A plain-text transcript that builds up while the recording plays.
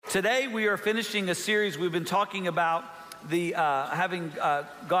Today we are finishing a series. We've been talking about having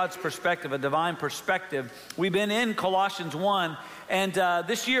God's perspective, a divine perspective. We've been in Colossians 1, and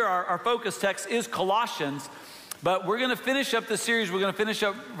this year our focus text is Colossians, but we're going to finish up the series. We're going to finish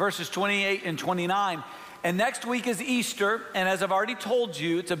up verses 28 and 29, and next week is Easter, and as I've already told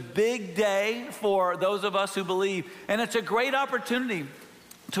you, it's a big day for those of us who believe, and it's a great opportunity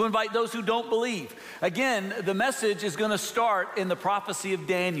to invite those who don't believe. Again, the message is going to start in the prophecy of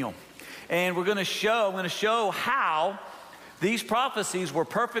Daniel. And I'm going to show how these prophecies were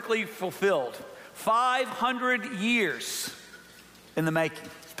perfectly fulfilled. 500 years in the making.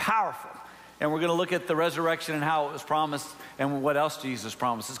 It's powerful. And we're going to look at the resurrection and how it was promised and what else Jesus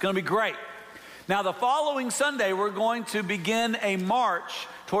promised. It's going to be great. Now, the following Sunday, we're going to begin a march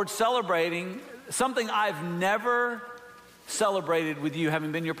towards celebrating something I've never celebrated with you,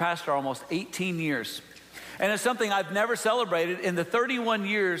 having been your pastor almost 18 years. And it's something I've never celebrated in the 31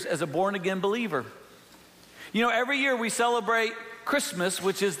 years as a born-again believer. You know, every year we celebrate Christmas,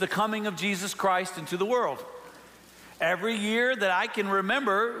 which is the coming of Jesus Christ into the world. Every year that I can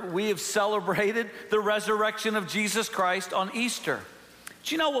remember, we have celebrated the resurrection of Jesus Christ on Easter.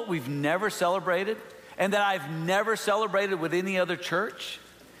 Do you know what we've never celebrated, and that I've never celebrated with any other church,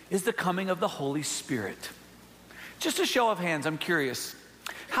 is the coming of the Holy Spirit. Just a show of hands, I'm curious.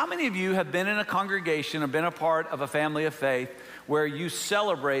 How many of you have been in a congregation or been a part of a family of faith where you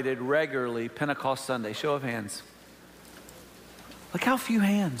celebrated regularly Pentecost Sunday? Show of hands. Look how few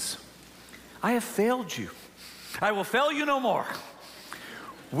hands. I have failed you. I will fail you no more.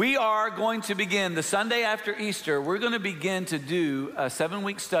 We are going to begin the Sunday after Easter. We're going to begin to do a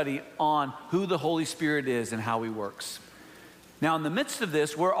 7-week study on who the Holy Spirit is and how he works. Now, in the midst of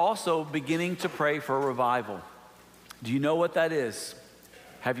this, we're also beginning to pray for a revival. Do you know what that is?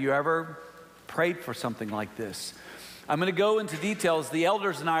 Have you ever prayed for something like this? I'm going to go into details. The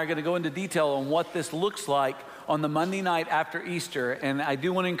elders and I are going to go into detail on what this looks like on the Monday night after Easter. And I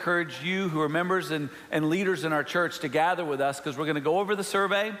do want to encourage you who are members and leaders in our church to gather with us, because we're going to go over the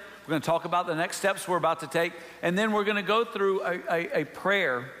survey. We're going to talk about the next steps we're about to take. And then we're going to go through a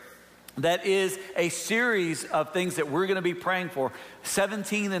prayer that is a series of things that we're going to be praying for,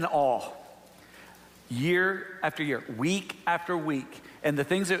 17 in all. Year after year, week after week. And the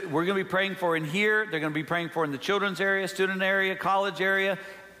things that we're going to be praying for in here, they're going to be praying for in the children's area, student area, college area,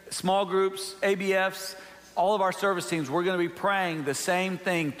 small groups, ABFs, all of our service teams. We're going to be praying the same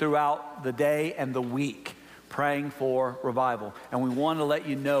thing throughout the day and the week, praying for revival. And we want to let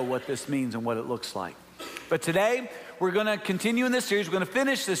you know what this means and what it looks like. But today, we're going to continue in this series. We're going to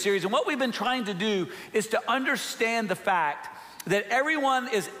finish this series. And what we've been trying to do is to understand the fact that everyone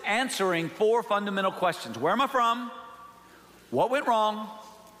is answering 4 fundamental questions. Where am I from? What went wrong?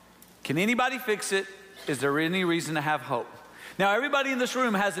 Can anybody fix it? Is there any reason to have hope? Now, everybody in this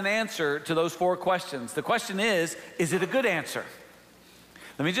room has an answer to those 4 questions. The question is it a good answer?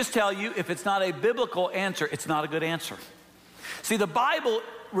 Let me just tell you, if it's not a biblical answer, it's not a good answer. See, the Bible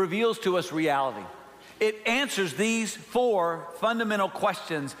reveals to us reality. It answers these 4 fundamental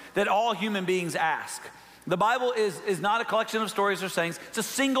questions that all human beings ask. The Bible is not a collection of stories or sayings. It's a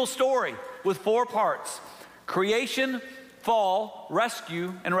single story with 4 parts: creation, fall,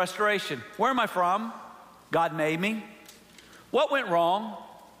 rescue, and restoration. Where am I from? God made me. What went wrong?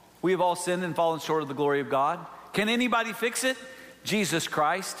 We have all sinned and fallen short of the glory of God. Can anybody fix it? Jesus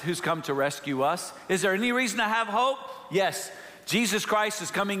Christ, who's come to rescue us. Is there any reason to have hope? Yes. Jesus Christ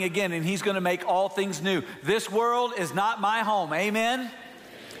is coming again, and he's going to make all things new. This world is not my home. Amen?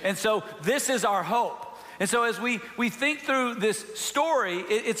 And so this is our hope. And so as we think through this story,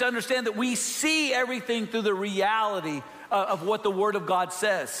 it's understand that we see everything through the reality of what the Word of God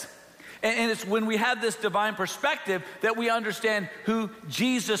says. And it's when we have this divine perspective that we understand who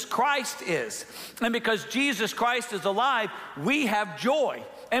Jesus Christ is. And because Jesus Christ is alive, we have joy.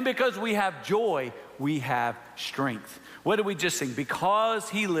 And because we have joy, we have strength. What did we just sing?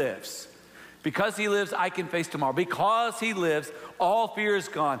 Because he lives. Because he lives, I can face tomorrow. Because he lives, all fear is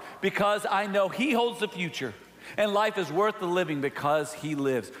gone. Because I know he holds the future. And life is worth the living because he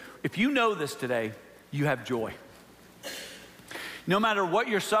lives. If you know this today, you have joy. No matter what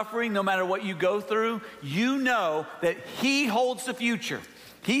you're suffering, no matter what you go through, you know that he holds the future.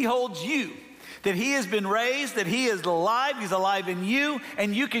 He holds you. That he has been raised, that he is alive, he's alive in you,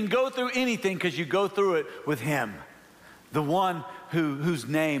 and you can go through anything because you go through it with him. The one whose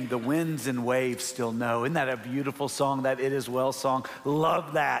name the winds and waves still know. Isn't that a beautiful song, that It Is Well song?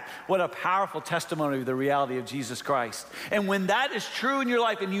 Love that. What a powerful testimony of the reality of Jesus Christ. And when that is true in your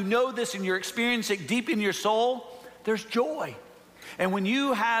life and you know this and you're experiencing it deep in your soul, there's joy. And when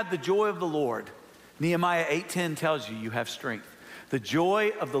you have the joy of the Lord, Nehemiah 8:10 tells you you have strength. The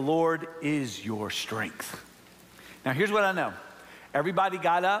joy of the Lord is your strength. Now, here's what I know. Everybody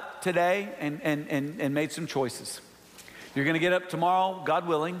got up today and made some choices. You're going to get up tomorrow, God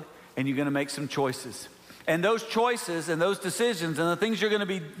willing, and you're going to make some choices. And those choices and those decisions and the things you're going to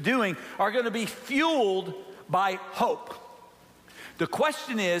be doing are going to be fueled by hope. The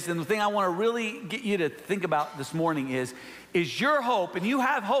question is, and the thing I want to really get you to think about this morning is your hope, and you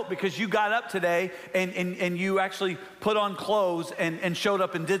have hope because you got up today and you actually put on clothes and showed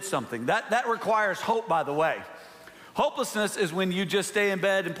up and did something. That requires hope, by the way. Hopelessness is when you just stay in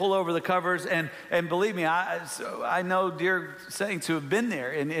bed and pull over the covers, and believe me, I know dear saints who have been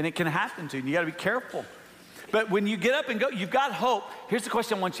there, and it can happen to you. You got to be careful. But when you get up and go, you've got hope. Here's the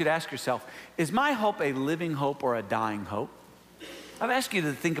question I want you to ask yourself. Is my hope a living hope or a dying hope? I've asked you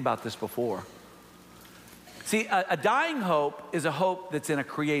to think about this before. See, a dying hope is a hope that's in a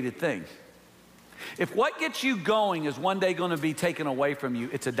created thing. If what gets you going is one day going to be taken away from you,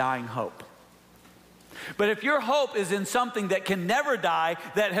 it's a dying hope. But if your hope is in something that can never die,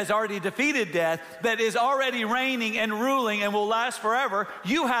 that has already defeated death, that is already reigning and ruling and will last forever,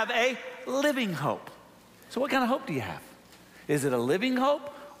 you have a living hope. So what kind of hope do you have? Is it a living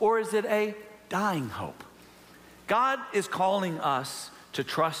hope or is it a dying hope? God is calling us to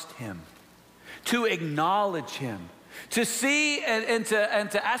trust him, to acknowledge him, to see and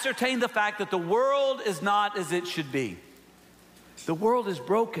to ascertain the fact that the world is not as it should be. The world is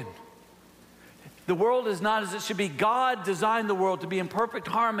broken. The world is not as it should be. God designed the world to be in perfect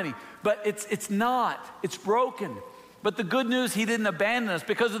harmony, but it's not. It's broken. But the good news, he didn't abandon us.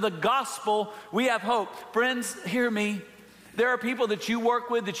 Because of the gospel, we have hope. Friends, hear me. There are people that you work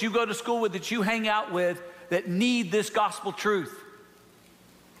with, that you go to school with, that you hang out with, that need this gospel truth.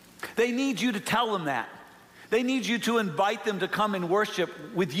 They need you to tell them that. They need you to invite them to come and worship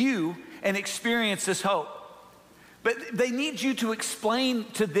with you and experience this hope. But they need you to explain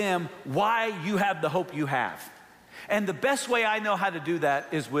to them why you have the hope you have. And the best way I know how to do that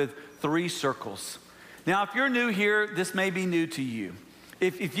is with 3 circles. Now, if you're new here, this may be new to you.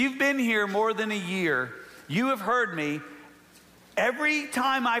 If you've been here more than a year, you have heard me every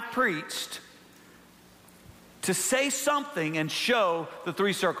time I preached to say something and show the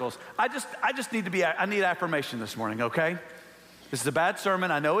 3 circles. I need affirmation this morning, okay? This is a bad sermon,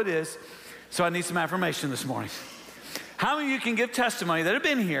 I know it is, so I need some affirmation this morning. How many of you can give testimony that have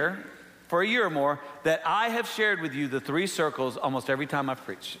been here for a year or more that I have shared with you the 3 circles almost every time I've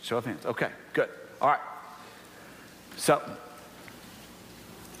preached? Show of hands. Okay, good. All right. So,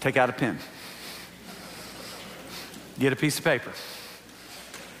 take out a pen. Get a piece of paper.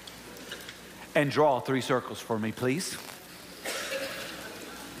 And draw 3 circles for me, please.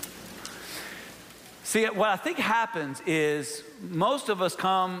 See, what I think happens is most of us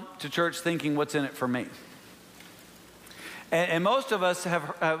come to church thinking, what's in it for me? And most of us have,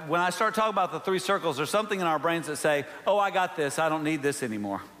 when I start talking about the 3 circles, there's something in our brains that say, oh, I got this, I don't need this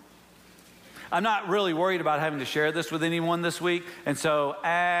anymore. I'm not really worried about having to share this with anyone this week, and so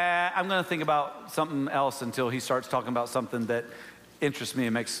I'm going to think about something else until he starts talking about something that interests me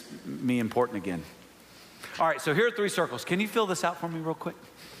and makes me important again. All right, so here are 3 circles. Can you fill this out for me real quick?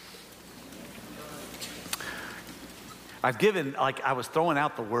 I've given, like I was throwing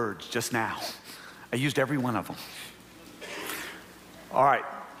out the words just now. I used every one of them. All right,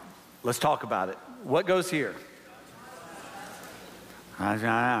 let's talk about it. What goes here?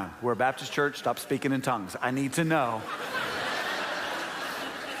 We're a Baptist church, stop speaking in tongues. I need to know.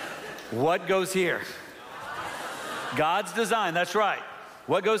 What goes here? God's design, that's right.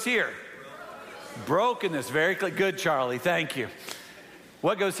 What goes here? Brokenness, very clear. Good, Charlie, thank you.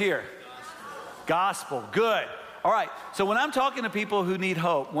 What goes here? Gospel, good. All right, so when I'm talking to people who need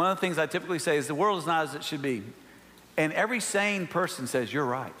hope, one of the things I typically say is the world is not as it should be. And every sane person says, you're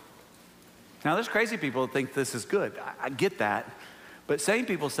right. Now, there's crazy people that think this is good. I get that. But sane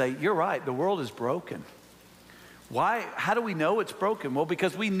people say, you're right, the world is broken. Why? How do we know it's broken? Well,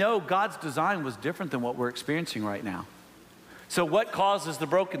 because we know God's design was different than what we're experiencing right now. So what causes the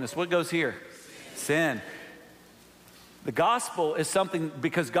brokenness? What goes here? Sin. The gospel is something,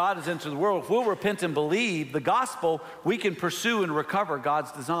 because God has entered the world, if we'll repent and believe the gospel, we can pursue and recover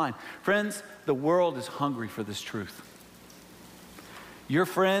God's design. Friends, the world is hungry for this truth. Your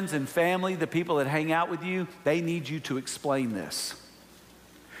friends and family, the people that hang out with you, they need you to explain this.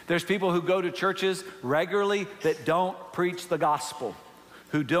 There's people who go to churches regularly that don't preach the gospel,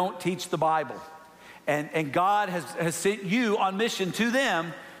 who don't teach the Bible. And God has sent you on mission to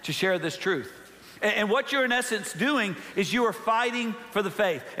them to share this truth. And what you're in essence doing is you are fighting for the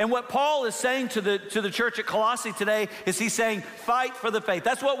faith. And what Paul is saying to the church at Colossae today is he's saying, fight for the faith.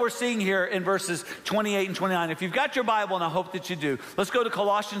 That's what we're seeing here in verses 28 and 29. If you've got your Bible, and I hope that you do, let's go to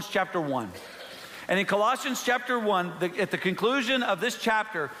Colossians chapter 1. And in Colossians chapter 1, at the conclusion of this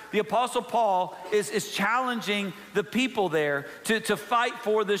chapter, the Apostle Paul is challenging the people there to fight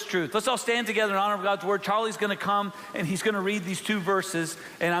for this truth. Let's all stand together in honor of God's word. Charlie's going to come, and he's going to read these two verses,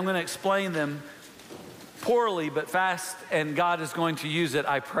 and I'm going to explain them poorly but fast, and God is going to use it,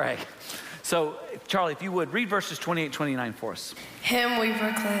 I pray. So, Charlie, if you would, read verses 28, 29 for us. Him we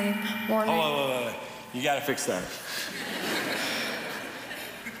proclaim, warning. Wait. You got to fix that.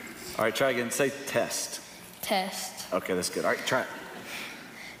 All right, try again. Say test. Test. Okay, that's good. All right, try it.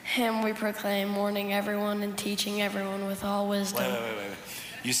 Him we proclaim, warning everyone and teaching everyone with all wisdom. Wait.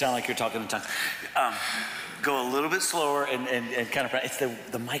 You sound like you're talking in tongues. Go a little bit slower and kind of, it's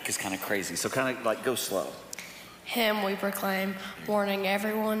the mic is kind of crazy, so kind of like go slow. Him we proclaim, warning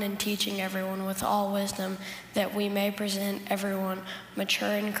everyone and teaching everyone with all wisdom, that we may present everyone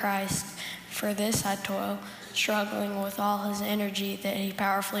mature in Christ. For this I toil, struggling with all his energy that he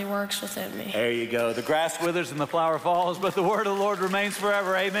powerfully works within me. There you go. The grass withers and the flower falls, but the word of the Lord remains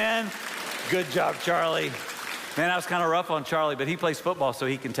forever. Amen. Good job, Charlie. Man, I was kind of rough on Charlie, but he plays football, so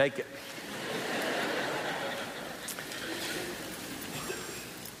he can take it.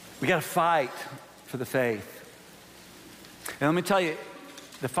 We got to fight for the faith. And let me tell you,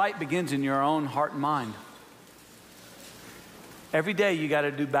 the fight begins in your own heart and mind. Every day you got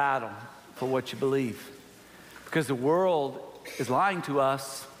to do battle for what you believe. Because the world is lying to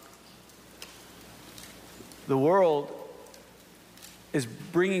us. The world is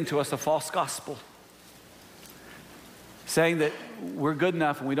bringing to us a false gospel, saying that we're good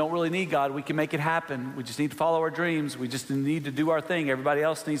enough and we don't really need God. We can make it happen. We just need to follow our dreams. We just need to do our thing. Everybody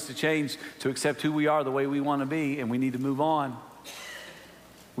else needs to change to accept who we are the way we want to be, and we need to move on.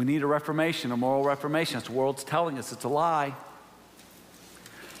 We need a reformation, a moral reformation. That's what the world's telling us. It's a lie.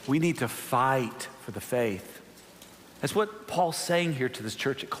 We need to fight for the faith. That's what Paul's saying here to this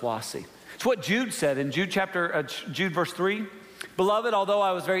church at Colossae. It's what Jude said in Jude verse 3. Beloved, although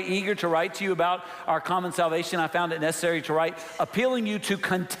I was very eager to write to you about our common salvation, I found it necessary to write, appealing you to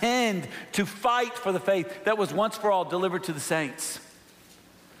contend, to fight for the faith that was once for all delivered to the saints.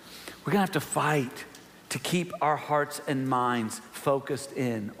 We're going to have to fight to keep our hearts and minds focused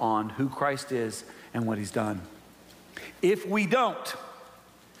in on who Christ is and what he's done. If we don't,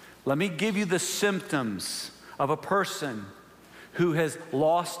 let me give you the symptoms of a person who has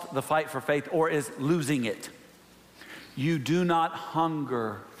lost the fight for faith or is losing it. You do not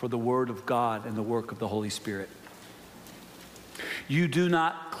hunger for the word of God and the work of the Holy Spirit. You do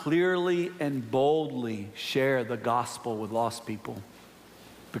not clearly and boldly share the gospel with lost people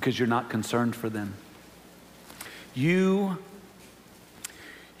because you're not concerned for them. You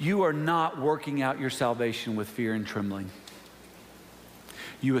are not working out your salvation with fear and trembling.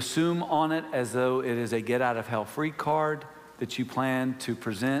 You assume on it as though it is a get out of hell free card that you plan to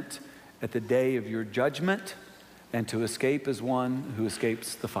present at the day of your judgment and to escape as one who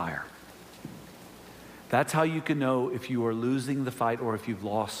escapes the fire. That's how you can know if you are losing the fight or if you've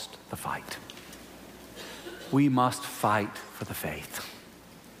lost the fight. We must fight for the faith.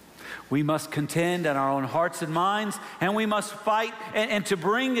 We must contend in our own hearts and minds, and we must fight and to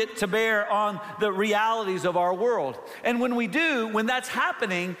bring it to bear on the realities of our world. And when we do, when that's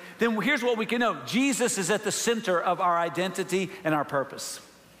happening, then here's what we can know. Jesus is at the center of our identity and our purpose.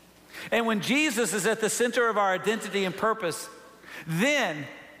 And when Jesus is at the center of our identity and purpose, then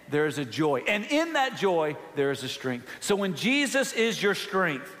there is a joy. And in that joy, there is a strength. So when Jesus is your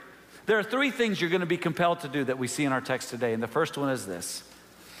strength, there are three things you're going to be compelled to do that we see in our text today. And the first one is this.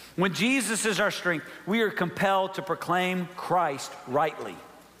 When Jesus is our strength, we are compelled to proclaim Christ rightly.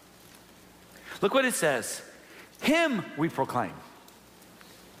 Look what it says. Him we proclaim,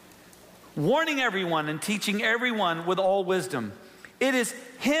 warning everyone and teaching everyone with all wisdom. It is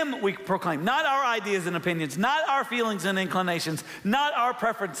him we proclaim, not our ideas and opinions, not our feelings and inclinations, not our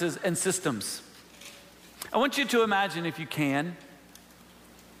preferences and systems. I want you to imagine, if you can,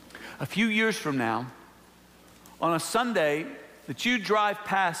 a few years from now, on a Sunday, that you drive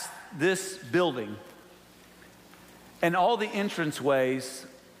past this building and all the entranceways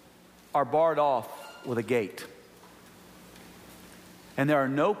are barred off with a gate. And there are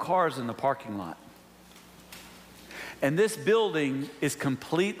no cars in the parking lot. And this building is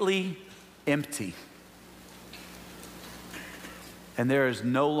completely empty. And there is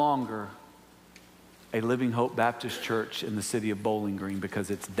no longer a Living Hope Baptist Church in the city of Bowling Green because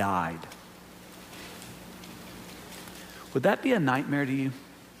it's died. Would that be a nightmare to you?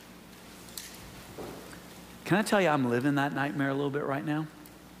 Can I tell you, I'm living that nightmare a little bit right now?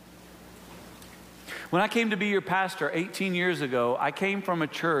 When I came to be your pastor 18 years ago, I came from a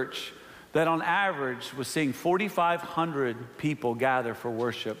church that on average was seeing 4,500 people gather for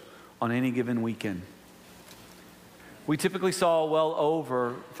worship on any given weekend. We typically saw well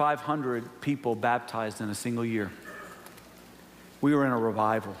over 500 people baptized in a single year. We were in a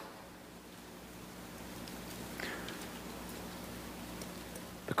revival.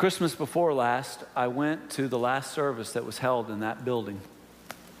 The Christmas before last, I went to the last service that was held in that building.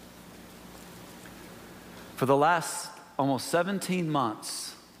 For the last almost 17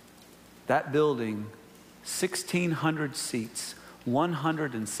 months, that building, 1,600 seats,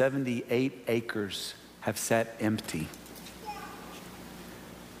 178 acres have sat empty.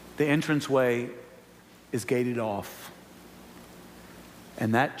 The entranceway is gated off,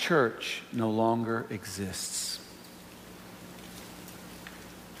 and that church no longer exists.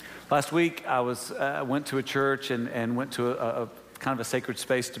 Last week, I went to a church and went to a kind of a sacred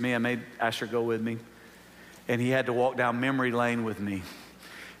space to me. I made Asher go with me, and he had to walk down memory lane with me.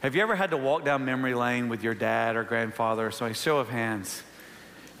 Have you ever had to walk down memory lane with your dad or grandfather or somebody? Show of hands.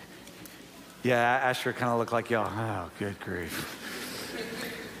 Yeah, Asher kind of looked like y'all. Oh, good grief.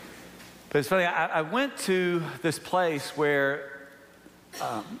 But it's funny, I went to this place where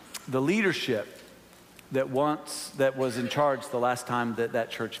the leadership that was in charge the last time that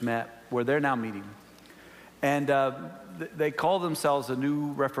church met, where they're now meeting. And they call themselves a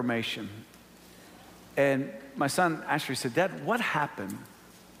New Reformation. And my son Asher said, Dad, what happened?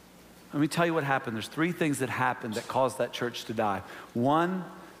 Let me tell you what happened. There's 3 things that happened that caused that church to die. 1,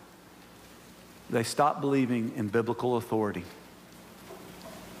 they stopped believing in biblical authority.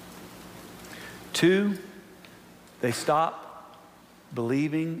 2, they stopped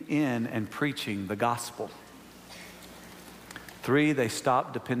believing in and preaching the gospel. 3, they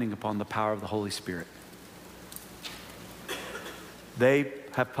stopped depending upon the power of the Holy Spirit. They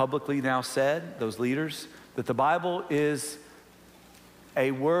have publicly now said, those leaders, that the Bible is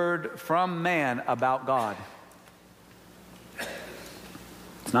a word from man about God.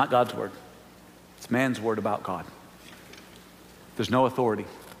 It's not God's word. It's man's word about God. There's no authority.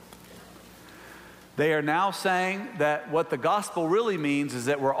 They are now saying that what the gospel really means is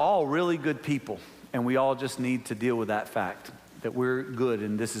that we're all really good people, and we all just need to deal with that fact, that we're good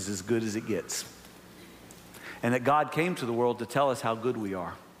and this is as good as it gets. And that God came to the world to tell us how good we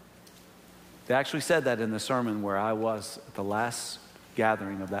are. They actually said that in the sermon where I was at the last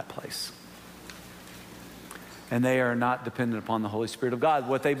gathering of that place. And they are not dependent upon the Holy Spirit of God.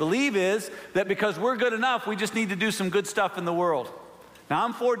 What they believe is that because we're good enough, we just need to do some good stuff in the world. Now,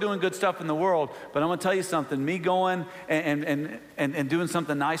 I'm for doing good stuff in the world, but I'm going to tell you something. Me going and doing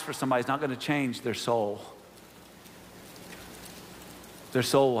something nice for somebody is not going to change their soul. Their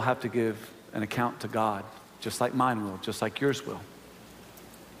soul will have to give an account to God, just like mine will, just like yours will.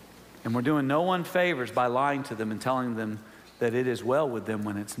 And we're doing no one favors by lying to them and telling them that it is well with them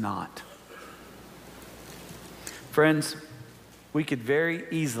when it's not. Friends, we could very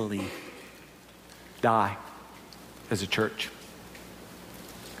easily die as a church.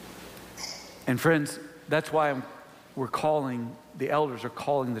 And friends, that's why the elders are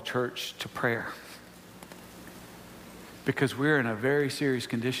calling the church to prayer. Because we're in a very serious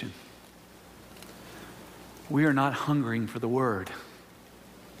condition. We are not hungering for the word.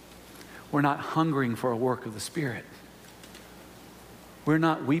 We're not hungering for a work of the Spirit. We're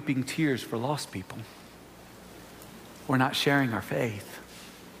not weeping tears for lost people. We're not sharing our faith.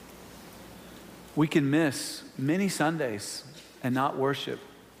 We can miss many Sundays and not worship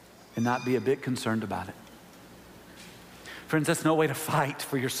and not be a bit concerned about it. Friends, that's no way to fight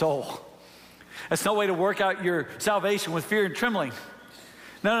for your soul. That's no way to work out your salvation with fear and trembling.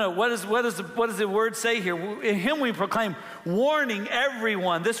 No. What does the word say here? In him we proclaim, warning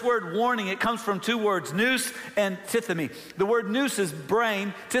everyone. This word warning, it comes from 2 words, nous and tithemi. The word nous is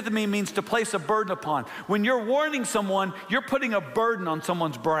brain. Tithemi means to place a burden upon. When you're warning someone, you're putting a burden on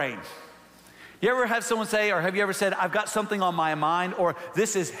someone's brain. You ever have someone say, or have you ever said, I've got something on my mind, or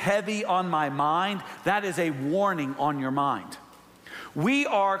this is heavy on my mind? That is a warning on your mind. We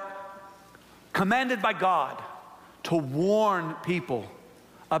are commanded by God to warn people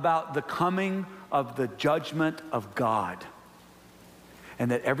about the coming of the judgment of God, and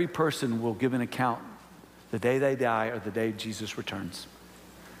that every person will give an account the day they die or the day Jesus returns.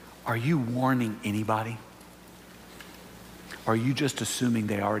 Are you warning anybody? Or are you just assuming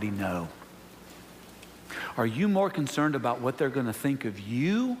they already know? Are you more concerned about what they're going to think of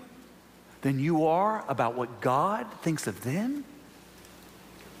you than you are about what God thinks of them?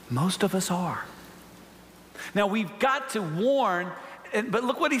 Most of us are. Now, we've got to warn But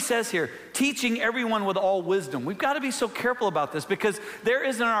look what he says here, teaching everyone with all wisdom. We've got to be so careful about this because there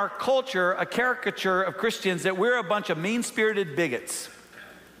is in our culture a caricature of Christians that we're a bunch of mean-spirited bigots.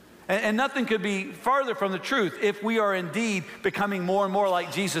 And nothing could be farther from the truth if we are indeed becoming more and more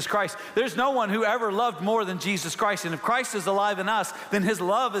like Jesus Christ. There's no one who ever loved more than Jesus Christ. And if Christ is alive in us, then his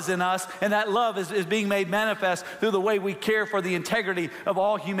love is in us. And that love is being made manifest through the way we care for the integrity of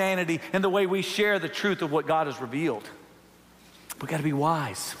all humanity and the way we share the truth of what God has revealed. We've got to be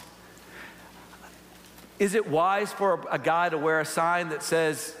wise. Is it wise for a guy to wear a sign that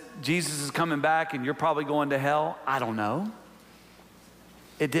says Jesus is coming back and you're probably going to hell? I don't know.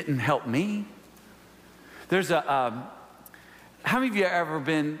 It didn't help me. There's how many of you have ever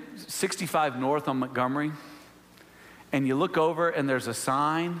been 65 North on Montgomery? And you look over and there's a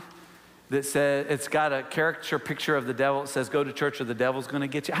sign that says, it's got a caricature picture of the devil. It says, go to church or the devil's going to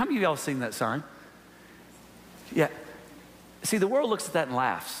get you. How many of y'all seen that sign? Yeah. See, the world looks at that and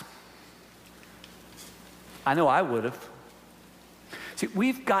laughs. I know I would have. See,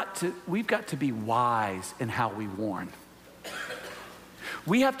 we've got to be wise in how we warn.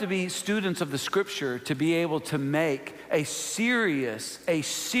 We have to be students of the scripture to be able to make a serious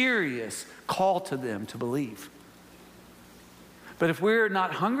call to them to believe. But if we're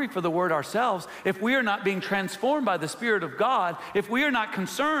not hungry for the word ourselves, if we are not being transformed by the Spirit of God, if we are not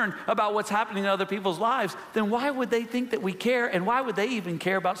concerned about what's happening in other people's lives, then why would they think that we care? And why would they even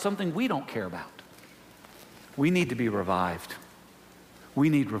care about something we don't care about? We need to be revived. We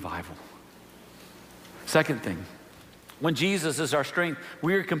need revival. Second thing, when Jesus is our strength,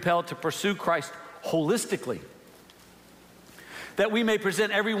 we are compelled to pursue Christ holistically, that we may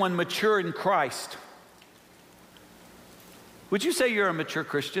present everyone mature in Christ. Would you say you're a mature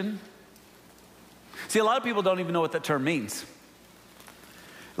Christian? See, a lot of people don't even know what that term means.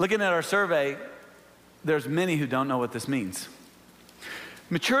 Looking at our survey, there's many who don't know what this means.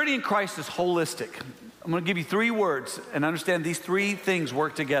 Maturity in Christ is holistic. I'm going to give you 3 words and understand these 3 things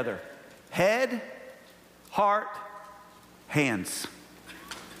work together. Head, heart, hands.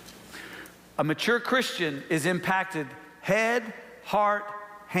 A mature Christian is impacted head, heart,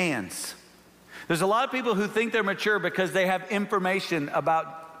 hands. There's a lot of people who think they're mature because they have information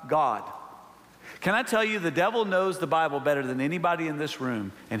about God. Can I tell you, the devil knows the Bible better than anybody in this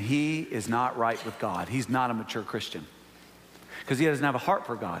room, and he is not right with God. He's not a mature Christian because he doesn't have a heart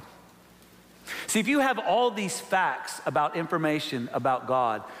for God. See, if you have all these facts about information about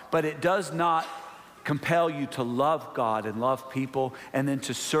God, but it does not compel you to love God and love people and then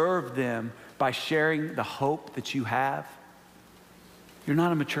to serve them by sharing the hope that you have, you're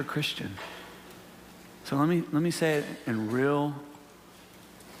not a mature Christian. So let me say it in real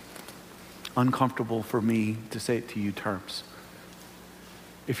uncomfortable for me to say it to you terms.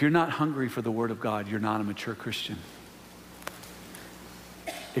 If you're not hungry for the Word of God, you're not a mature Christian.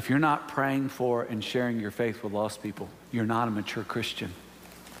 If you're not praying for and sharing your faith with lost people, you're not a mature Christian.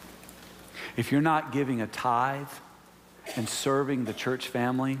 If you're not giving a tithe and serving the church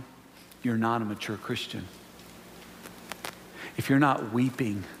family, you're not a mature Christian. If you're not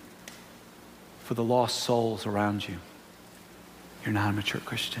weeping for the lost souls around you, you're not a mature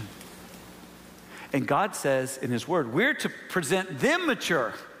Christian. And God says in his word, we're to present them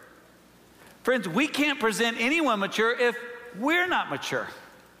mature. Friends, we can't present anyone mature if we're not mature.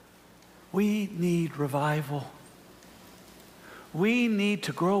 We need revival. We need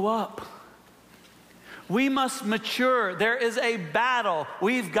to grow up. We must mature. There is a battle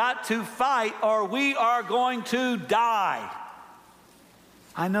we've got to fight or we are going to die.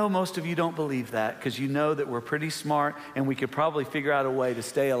 I know most of you don't believe that because you know that we're pretty smart and we could probably figure out a way to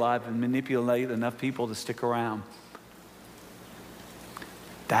stay alive and manipulate enough people to stick around.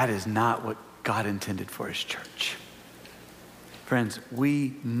 That is not what God intended for his church. Friends,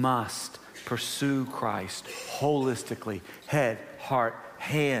 we must pursue Christ holistically, head, heart,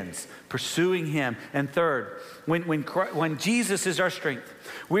 hands, pursuing him. And third, when Jesus is our strength,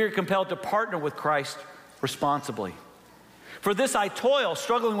 we are compelled to partner with Christ responsibly. For this I toil,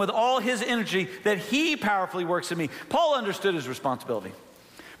 struggling with all his energy that he powerfully works in me. Paul understood his responsibility,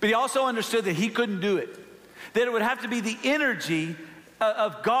 but he also understood that he couldn't do it, that it would have to be the energy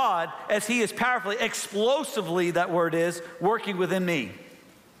of God as he is powerfully, explosively, that word is, working within me.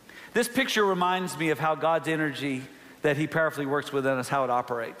 This picture reminds me of how God's energy that he powerfully works within us, how it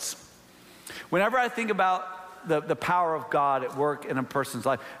operates. Whenever I think about the power of God at work in a person's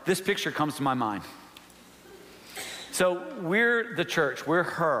life, this picture comes to my mind. So we're the church, we're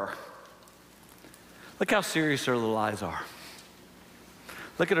her. Look how serious her little eyes are.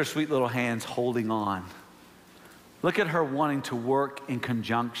 Look at her sweet little hands holding on. Look at her wanting to work in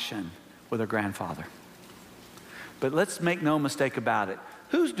conjunction with her grandfather. But let's make no mistake about it.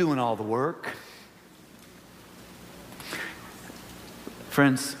 Who's doing all the work?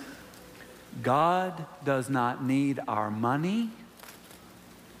 Friends, God does not need our money,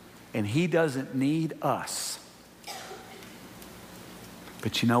 and He doesn't need us.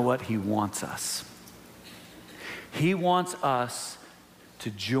 But you know what? He wants us. He wants us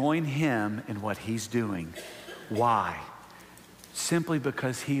to join Him in what He's doing. Why? Simply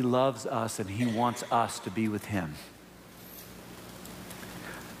because He loves us and He wants us to be with Him.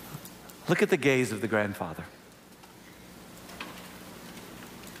 Look at the gaze of the grandfather.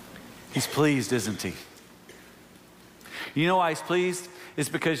 He's pleased, isn't he? You know why he's pleased? It's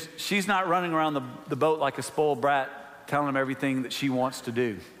because she's not running around the boat like a spoiled brat telling him everything that she wants to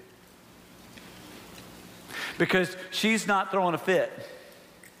do. Because she's not throwing a fit.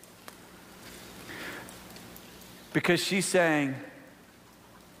 Because she's saying,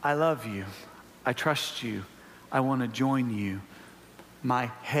 I love you. I trust you. I want to join you. My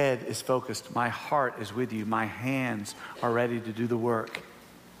head is focused. My heart is with you. My hands are ready to do the work.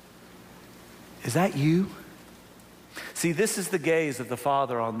 Is that you? See, this is the gaze of the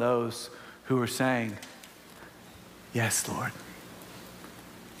Father on those who are saying, yes, Lord.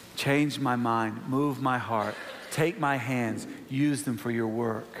 Change my mind, move my heart, take my hands, use them for your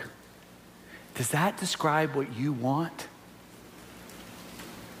work. Does that describe what you want?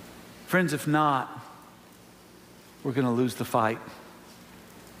 Friends, if not, we're going to lose the fight.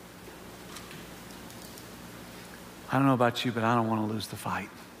 I don't know about you, but I don't want to lose the fight.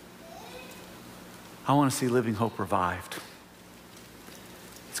 I want to see Living Hope revived.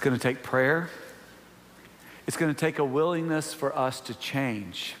 It's going to take prayer. It's going to take a willingness for us to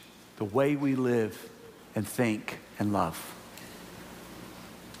change the way we live and think and love.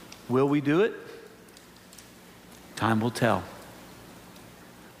 Will we do it? Time will tell.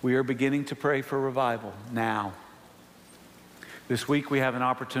 We are beginning to pray for revival now. This week we have an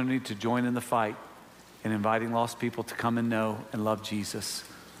opportunity to join in the fight in inviting lost people to come and know and love Jesus.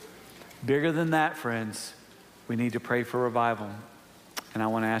 Bigger than that, friends, we need to pray for revival. And I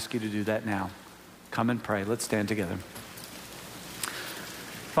want to ask you to do that now. Come and pray. Let's stand together.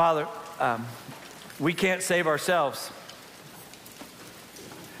 Father, we can't save ourselves.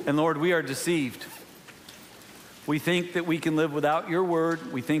 And Lord, we are deceived. We think that we can live without your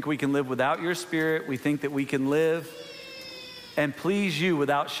word. We think we can live without your spirit. We think that we can live and please you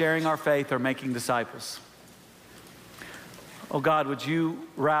without sharing our faith or making disciples. Oh God, would you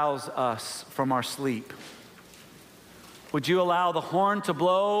rouse us from our sleep? Would you allow the horn to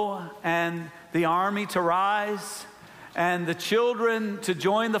blow and the army to rise and the children to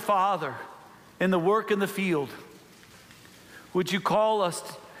join the Father in the work in the field? Would you call us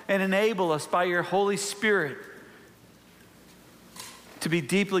and enable us by your Holy Spirit to be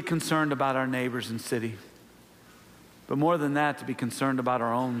deeply concerned about our neighbors and city? But more than that, to be concerned about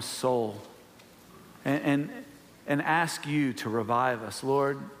our own soul and ask you to revive us.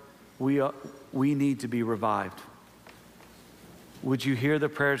 Lord, we need to be revived. Would you hear the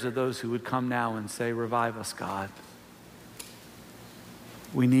prayers of those who would come now and say, revive us, God.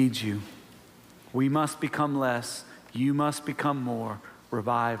 We need you. We must become less. You must become more.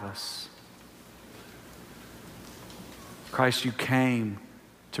 Revive us. Christ, you came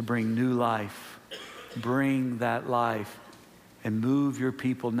to bring new life. Bring that life and move your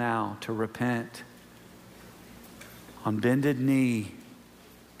people now to repent on bended knee,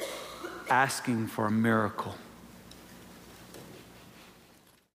 asking for a miracle.